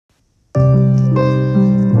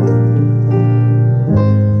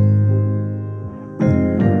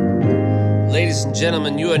Ladies and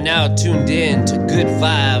gentlemen, you are now tuned in to Good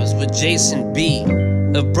Vibes with Jason B.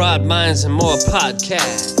 of Broad Minds and More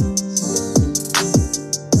podcast.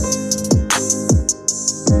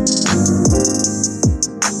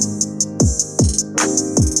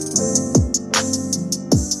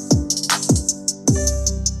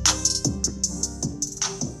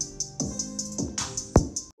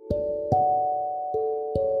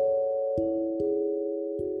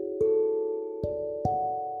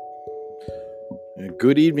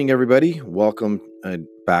 Good evening, everybody. Welcome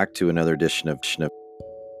back to another edition of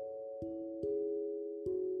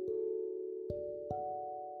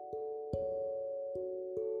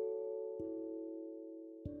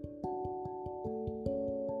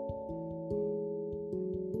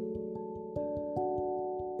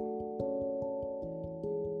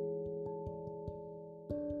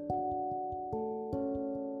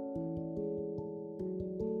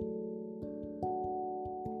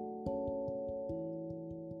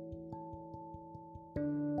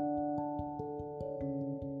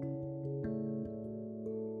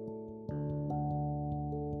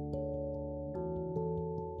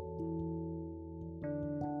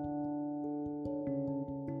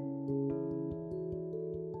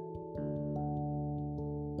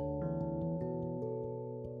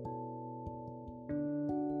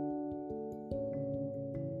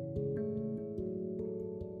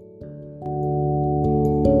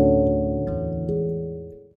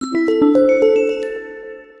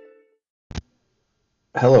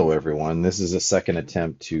Hello, everyone. This is a second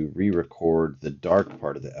attempt to re-record the dark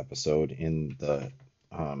part of the episode in the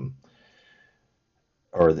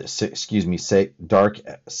dark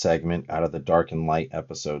segment out of the dark and light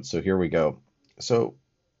episode. So here we go. So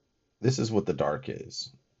this is what the dark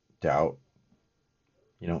is. Doubt.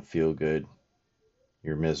 You don't feel good.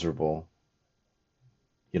 You're miserable.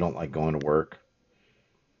 You don't like going to work.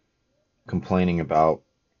 Complaining about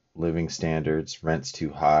living standards, rent's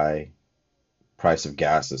too high. Price of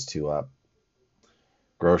gas is too up.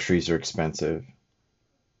 Groceries are expensive.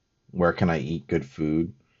 Where can I eat good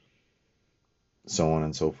food? So on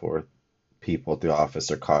and so forth. People at the office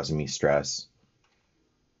are causing me stress.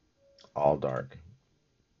 All dark.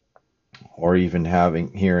 Or even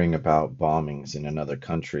hearing about bombings in another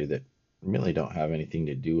country that really don't have anything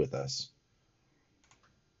to do with us.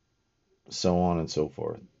 So on and so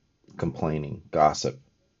forth. Complaining, gossip.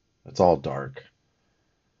 It's all dark.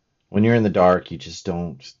 When you're in the dark, you just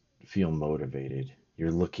don't feel motivated. You're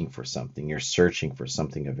looking for something. You're searching for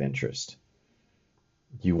something of interest.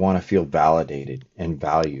 You want to feel validated and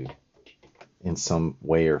valued in some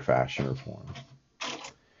way or fashion or form.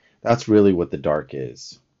 That's really what the dark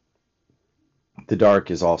is. The dark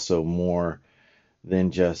is also more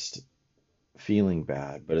than just feeling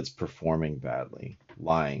bad, but it's performing badly,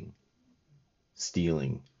 lying,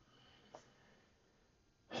 stealing,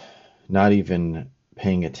 not even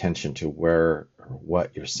paying attention to where or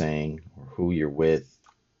what you're saying or who you're with,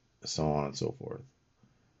 so on and so forth.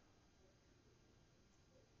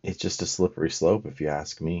 It's just a slippery slope, if you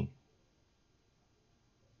ask me.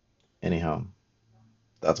 Anyhow,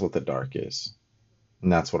 that's what the dark is.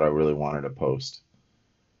 And that's what I really wanted to post.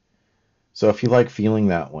 So if you like feeling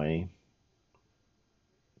that way,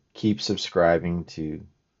 keep subscribing to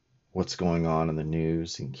what's going on in the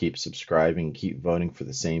news and keep subscribing, keep voting for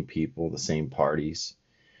the same people, the same parties.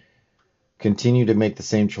 Continue to make the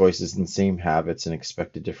same choices and the same habits and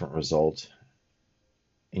expect a different result,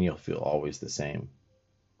 and you'll feel always the same.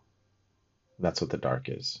 That's what the dark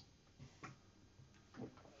is.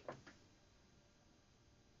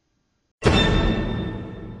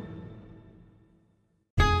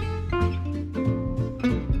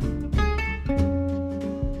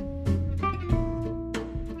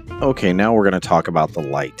 Okay, now we're going to talk about the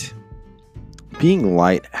light. Being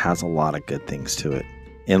light has a lot of good things to it.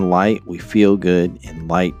 In light, we feel good. In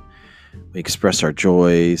light, we express our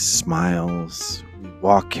joys, smiles. We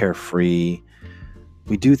walk carefree.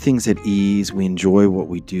 We do things at ease. We enjoy what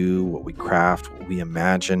we do, what we craft, what we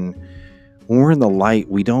imagine. When we're in the light,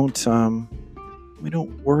 we don't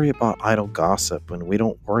worry about idle gossip, and we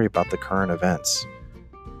don't worry about the current events.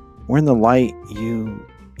 When we're in the light, you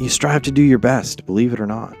strive to do your best, believe it or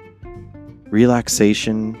not.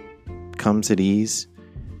 Relaxation comes at ease,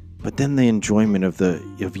 but then the enjoyment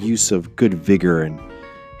of use of good vigor and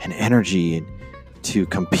energy and to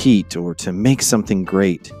compete or to make something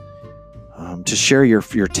great, to share your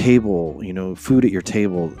table, food at your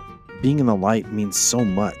table. Being in the light means so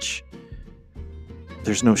much.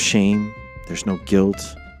 There's no shame, there's no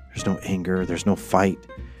guilt, there's no anger, there's no fight.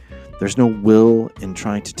 There's no will in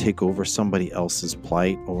trying to take over somebody else's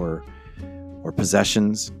plight or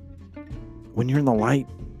possessions. When you're in the light,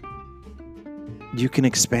 you can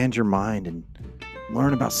expand your mind and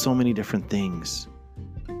learn about so many different things.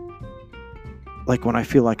 Like when I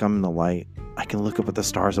feel like I'm in the light, I can look up at the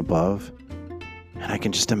stars above and I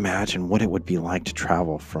can just imagine what it would be like to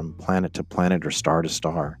travel from planet to planet or star to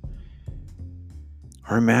star.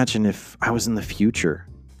 Or imagine if I was in the future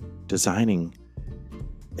designing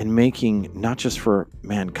and making not just for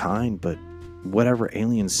mankind, but whatever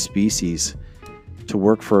alien species to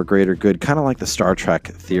work for a greater good, kind of like the Star Trek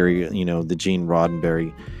theory, the Gene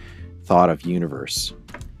Roddenberry thought of universe.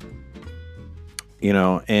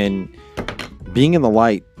 And being in the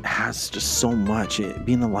light has just so much. Being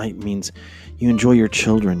in the light means you enjoy your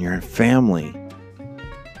children, your family.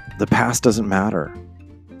 The past doesn't matter.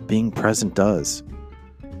 Being present does.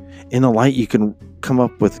 In the light, you can come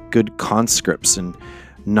up with good conscripts and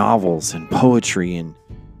novels and poetry and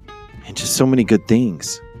just so many good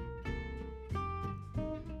things.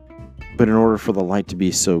 But in order for the light to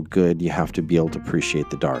be so good, you have to be able to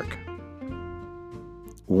appreciate the dark.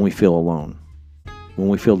 When we feel alone, when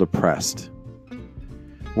we feel depressed,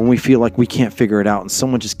 when we feel like we can't figure it out and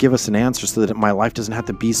someone just give us an answer so that my life doesn't have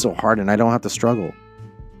to be so hard and I don't have to struggle.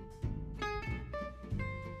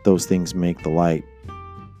 Those things make the light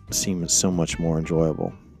seem so much more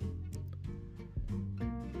enjoyable.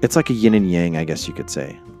 It's like a yin and yang, I guess you could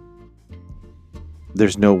say.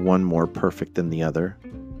 There's no one more perfect than the other.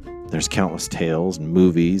 There's countless tales and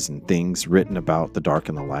movies and things written about the dark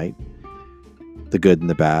and the light, the good and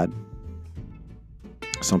the bad.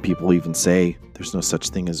 Some people even say there's no such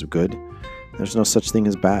thing as good. There's no such thing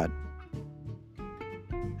as bad.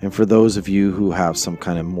 And for those of you who have some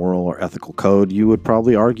kind of moral or ethical code, you would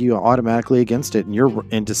probably argue automatically against it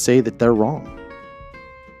and to say that they're wrong.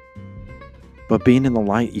 But being in the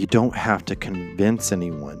light, you don't have to convince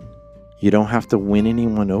anyone. You don't have to win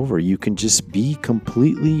anyone over. You can just be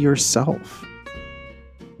completely yourself.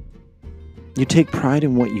 You take pride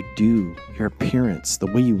in what you do, your appearance, the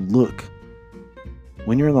way you look.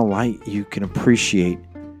 When you're in the light, you can appreciate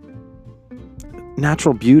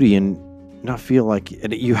natural beauty and not feel like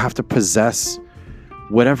you have to possess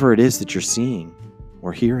whatever it is that you're seeing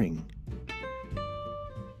or hearing.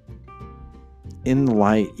 In the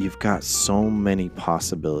light, you've got so many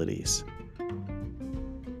possibilities.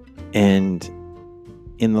 And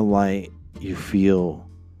in the light, you feel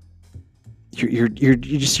you're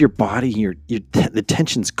just your body, the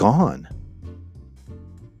tension's gone.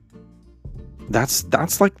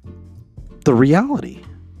 That's like the reality.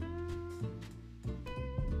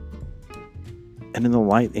 And in the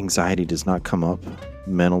light, anxiety does not come up.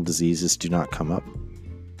 Mental diseases do not come up.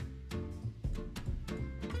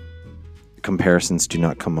 Comparisons do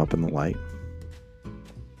not come up in the light.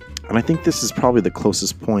 And I think this is probably the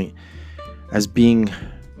closest point as being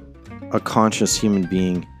a conscious human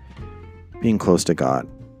being close to God.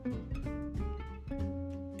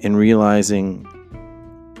 And realizing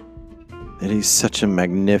that He's such a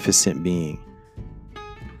magnificent being.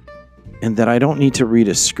 And that I don't need to read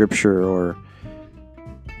a scripture or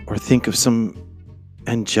think of some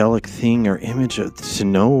angelic thing or image to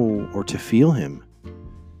know or to feel Him.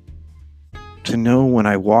 To know when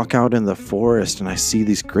I walk out in the forest and I see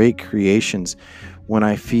these great creations, when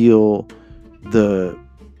I feel the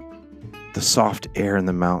soft air in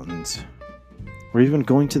the mountains, or even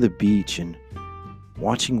going to the beach and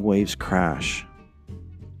watching waves crash,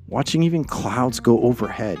 watching even clouds go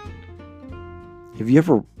overhead. Have you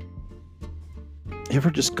ever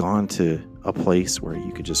just gone to a place where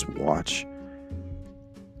you could just watch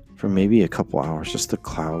for maybe a couple hours, just the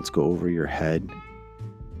clouds go over your head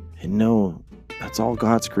and know that's all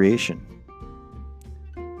God's creation?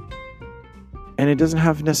 And it doesn't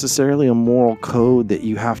have necessarily a moral code that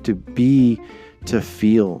you have to be to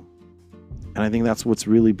feel. And I think that's what's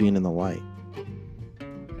really being in the light.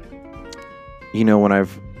 When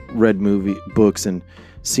I've read books and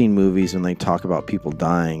seen movies and they talk about people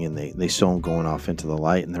dying and they show them going off into the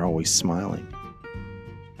light and they're always smiling.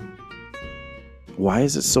 Why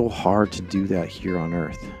is it so hard to do that here on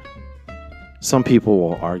earth? Some people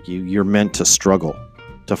will argue you're meant to struggle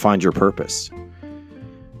to find your purpose.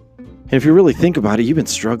 And if you really think about it, you've been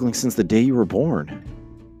struggling since the day you were born.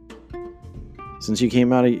 Since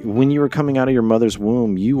when you were coming out of your mother's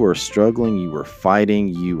womb, you were struggling, you were fighting,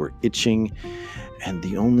 you were itching. And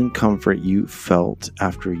the only comfort you felt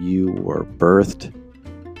after you were birthed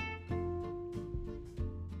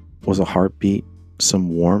was a heartbeat, some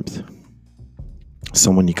warmth,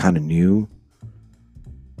 someone you kind of knew,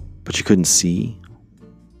 but you couldn't see.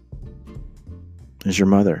 Is your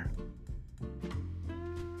mother.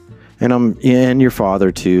 And your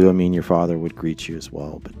father too. I mean, your father would greet you as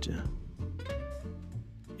well, but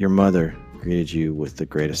your mother greeted you with the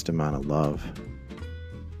greatest amount of love.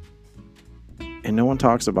 And no one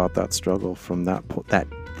talks about that struggle from that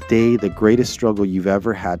day. The greatest struggle you've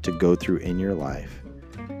ever had to go through in your life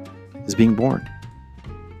is being born.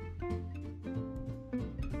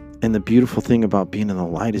 And the beautiful thing about being in the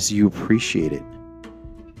light is you appreciate it.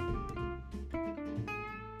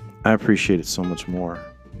 I appreciate it so much more.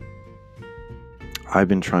 I've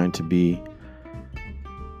been trying to be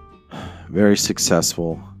very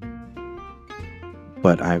successful,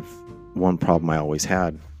 but one problem I always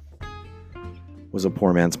had was a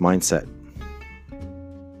poor man's mindset.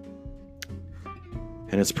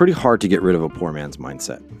 And it's pretty hard to get rid of a poor man's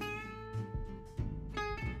mindset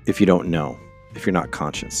if you don't know, if you're not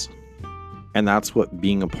conscious. And that's what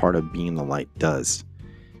being a part of being the light does.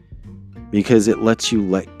 Because it lets you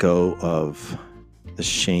let go of the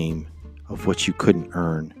shame of what you couldn't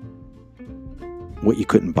earn, what you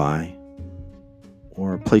couldn't buy,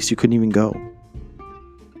 or a place you couldn't even go.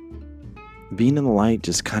 Being in the light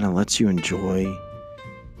just kind of lets you enjoy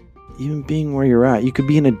even being where you're at. You could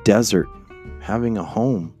be in a desert, having a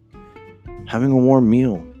home, having a warm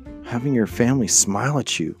meal, having your family smile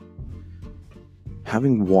at you,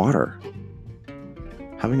 having water,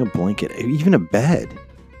 having a blanket, even a bed,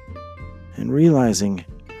 and realizing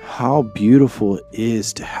how beautiful it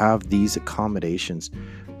is to have these accommodations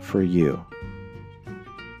for you.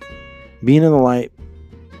 Being in the light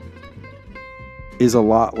is a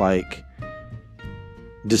lot like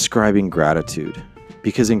describing gratitude,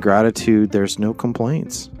 because in gratitude there's no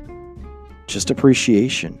complaints, just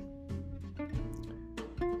appreciation.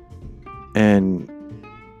 And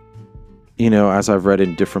as I've read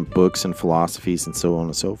in different books and philosophies and so on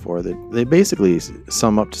and so forth, they basically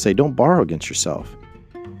sum up to say, don't borrow against yourself.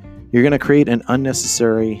 You're going to create an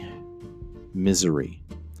unnecessary misery,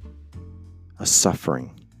 a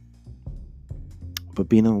suffering. But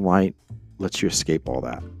being in the light lets you escape all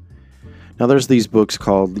that. Now, there's these books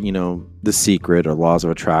called, The Secret or Laws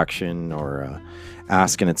of Attraction or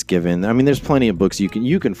Ask and It's Given. I mean, there's plenty of books.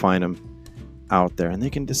 You can find them out there, and they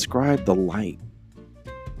can describe the light.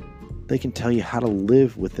 They can tell you how to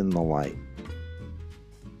live within the light.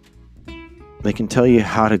 They can tell you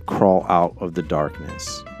how to crawl out of the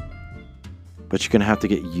darkness. But you're going to have to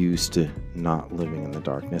get used to not living in the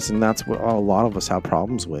darkness. And that's what a lot of us have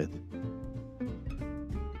problems with.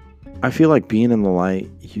 I feel like being in the light,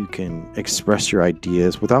 you can express your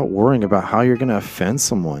ideas without worrying about how you're going to offend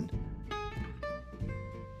someone.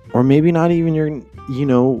 Or maybe not even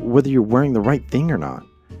whether you're wearing the right thing or not.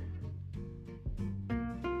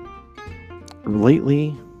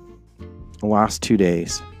 Lately, the last 2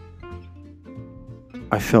 days,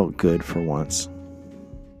 I felt good for once.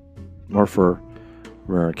 Or for a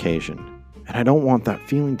rare occasion. And I don't want that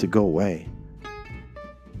feeling to go away.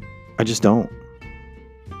 I just don't.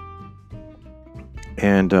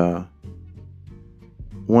 And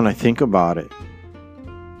when I think about it,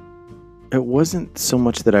 it wasn't so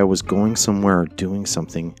much that I was going somewhere or doing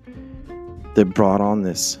something that brought on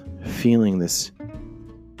this feeling, this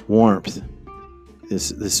warmth,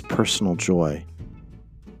 this personal joy,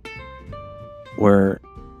 where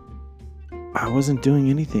I wasn't doing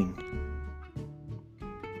anything.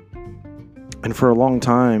 And for a long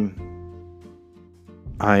time,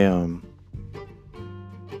 I've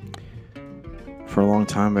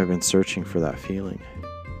been searching for that feeling.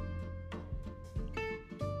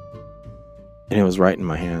 And it was right in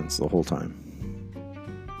my hands the whole time.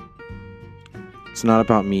 It's not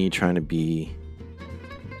about me trying to be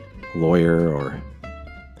a lawyer or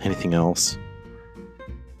anything else.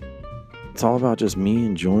 It's all about just me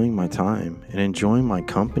enjoying my time and enjoying my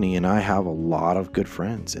company. And I have a lot of good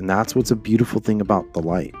friends. And that's what's a beautiful thing about the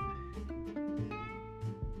light.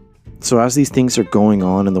 So as these things are going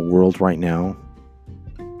on in the world right now,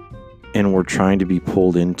 and we're trying to be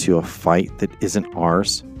pulled into a fight that isn't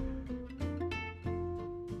ours,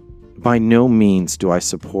 by no means do I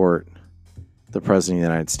support the President of the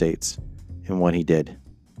United States and what he did.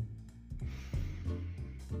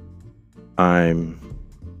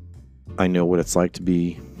 I know what it's like to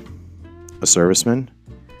be a serviceman,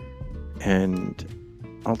 and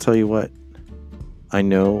I'll tell you what, I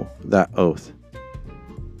know that oath.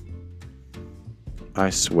 I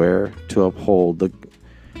swear to uphold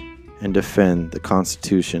and defend the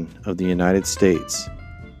Constitution of the United States,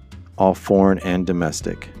 all foreign and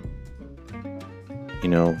domestic.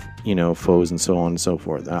 Foes and so on and so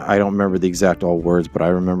forth. I don't remember the exact all words, but I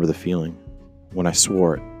remember the feeling when I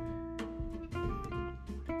swore it.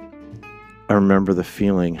 I remember the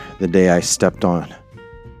feeling the day I stepped on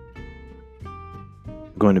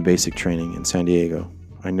going to basic training in San Diego.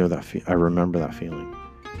 I know that. I remember that feeling.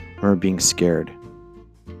 I remember being scared.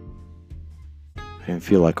 I didn't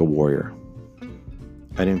feel like a warrior.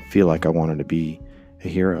 I didn't feel like I wanted to be a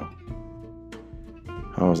hero.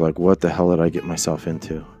 I was like, what the hell did I get myself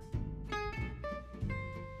into?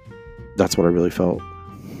 That's what I really felt.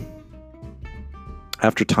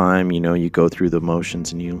 After time, you go through the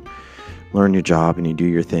motions and you learn your job and you do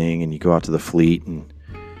your thing and you go out to the fleet and,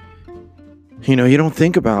 you don't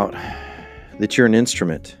think about that you're an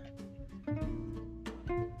instrument.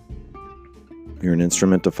 You're an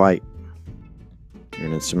instrument to fight. You're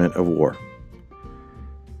an instrument of war.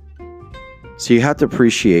 So you have to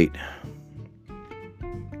appreciate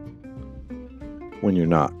when you're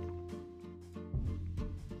not.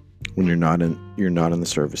 When you're not in the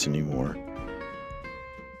service anymore.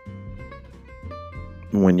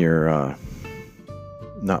 When you're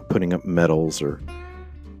not putting up medals or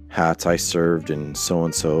hats, I served in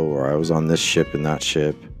so-and-so, or I was on this ship and that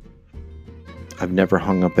ship. I've never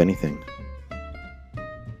hung up anything.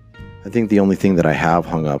 I think the only thing that I have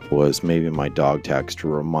hung up was maybe my dog tags to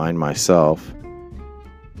remind myself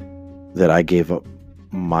that I gave up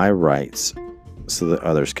my rights so that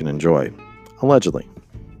others can enjoy, allegedly.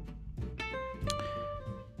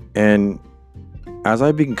 And as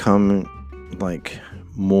I become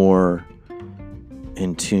more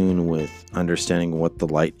in tune with understanding what the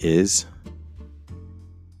light is,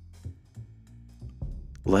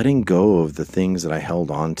 letting go of the things that I held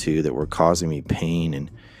on to that were causing me pain and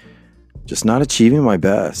just not achieving my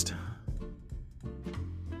best,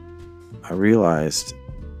 I realized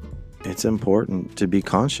it's important to be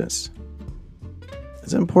conscious.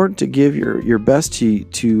 It's important to give your best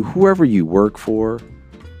to whoever you work for.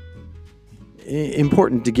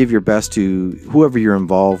 Important to give your best to whoever you're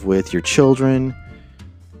involved with, your children,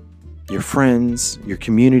 your friends, your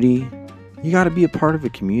community. You got to be a part of a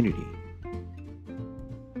community.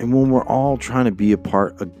 And when we're all trying to be a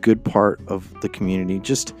good part of the community,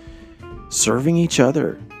 just serving each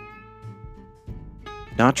other,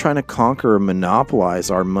 not trying to conquer or monopolize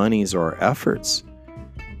our monies or our efforts,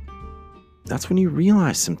 that's when you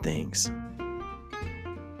realize some things.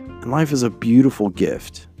 And life is a beautiful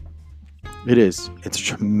gift. It is. It's a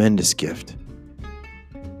tremendous gift.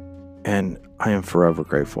 And I am forever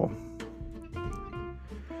grateful.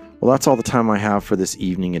 Well, that's all the time I have for this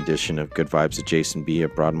evening edition of Good Vibes with Jason B.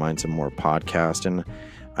 at Broad Minds and More podcast. And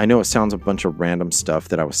I know it sounds a bunch of random stuff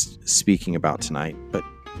that I was speaking about tonight, but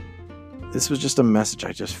this was just a message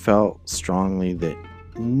I just felt strongly that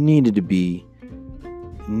needed to be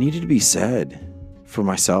said for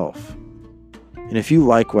myself. And if you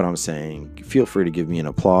like what I'm saying, feel free to give me an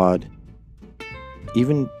applaud.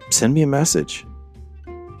 Even send me a message.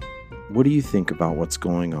 What do you think about what's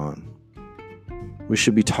going on? We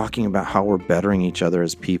should be talking about how we're bettering each other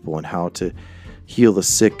as people and how to heal the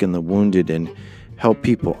sick and the wounded and help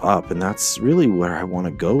people up. And that's really where I want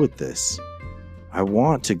to go with this. I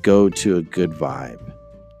want to go to a good vibe.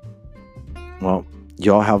 Well,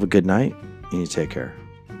 y'all have a good night and you take care.